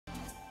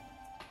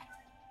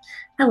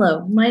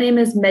Hello, my name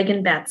is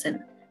Megan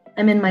Batson.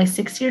 I'm in my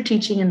sixth year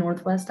teaching in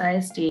Northwest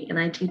ISD and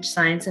I teach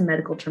science and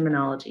medical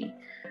terminology.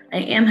 I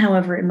am,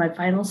 however, in my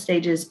final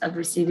stages of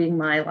receiving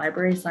my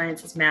library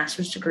sciences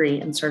master's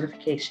degree and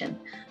certification.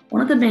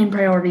 One of the main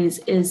priorities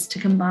is to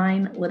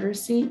combine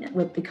literacy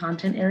with the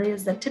content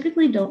areas that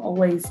typically don't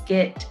always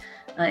get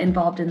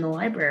involved in the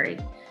library.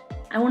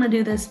 I want to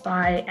do this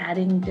by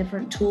adding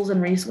different tools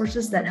and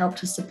resources that help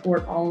to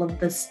support all of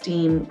the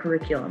STEAM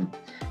curriculum.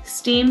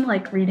 STEAM,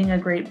 like reading a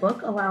great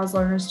book, allows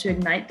learners to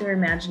ignite their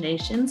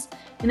imaginations.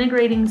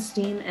 Integrating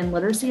STEAM and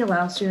literacy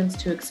allows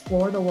students to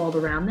explore the world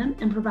around them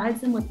and provides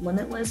them with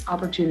limitless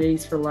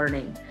opportunities for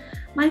learning.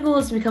 My goal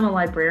is to become a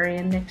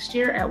librarian next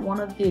year at one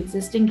of the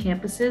existing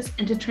campuses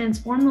and to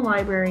transform the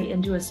library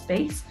into a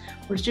space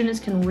where students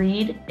can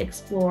read,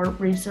 explore,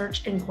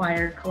 research,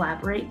 inquire,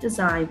 collaborate,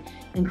 design,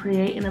 and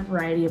create in a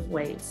variety of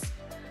ways.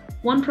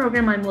 One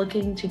program I'm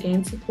looking to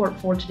gain support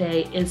for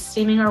today is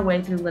STEAMing Our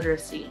Way Through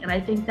Literacy, and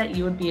I think that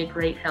you would be a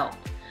great help.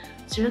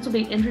 Students will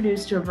be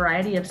introduced to a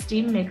variety of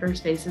STEAM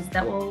makerspaces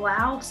that will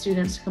allow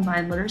students to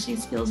combine literacy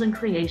skills and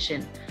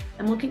creation.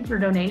 I'm looking for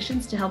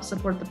donations to help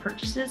support the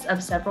purchases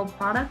of several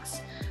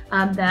products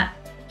that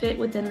fit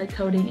within the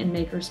coding and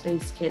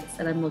makerspace kits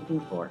that I'm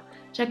looking for.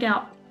 Check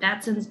out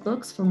Batson's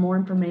books for more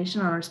information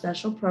on our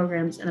special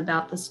programs and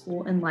about the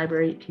school and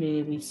library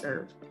community we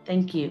serve.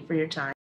 Thank you for your time.